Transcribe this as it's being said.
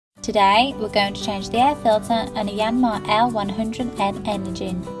Today we're going to change the air filter on a Yanmar L100N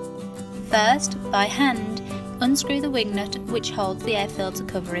engine. First, by hand, unscrew the wing nut which holds the air filter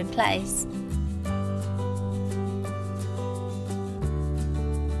cover in place.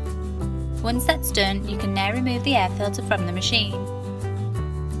 Once that's done, you can now remove the air filter from the machine.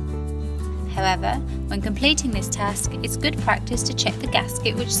 However, when completing this task, it's good practice to check the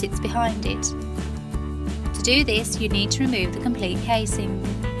gasket which sits behind it. To do this, you need to remove the complete casing.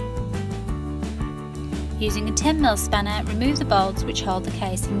 Using a 10mm spanner, remove the bolts which hold the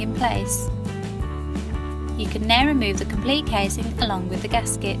casing in place. You can now remove the complete casing along with the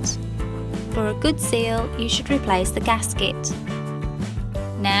gasket. For a good seal, you should replace the gasket.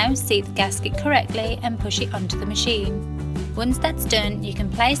 Now seat the gasket correctly and push it onto the machine. Once that's done, you can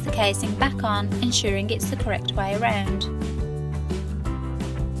place the casing back on, ensuring it's the correct way around.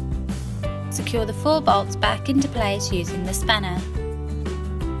 Secure the 4 bolts back into place using the spanner.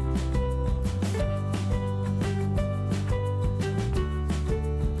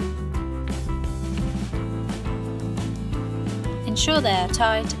 Ensure they are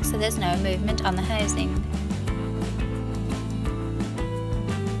tight so there's no movement on the housing.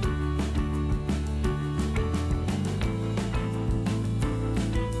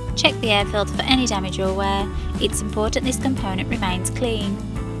 Check the air filter for any damage or wear. It's important this component remains clean.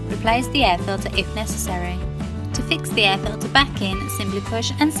 Replace the air filter if necessary. To fix the air filter back in, simply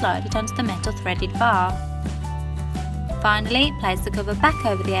push and slide it onto the metal threaded bar. Finally, place the cover back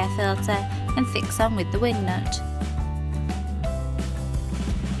over the air filter and fix on with the wing nut.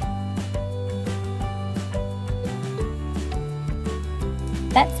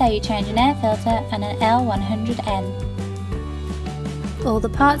 That's how you change an air filter on an L100N. All the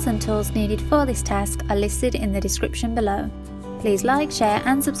parts and tools needed for this task are listed in the description below. Please like, share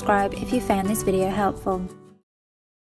and subscribe if you found this video helpful.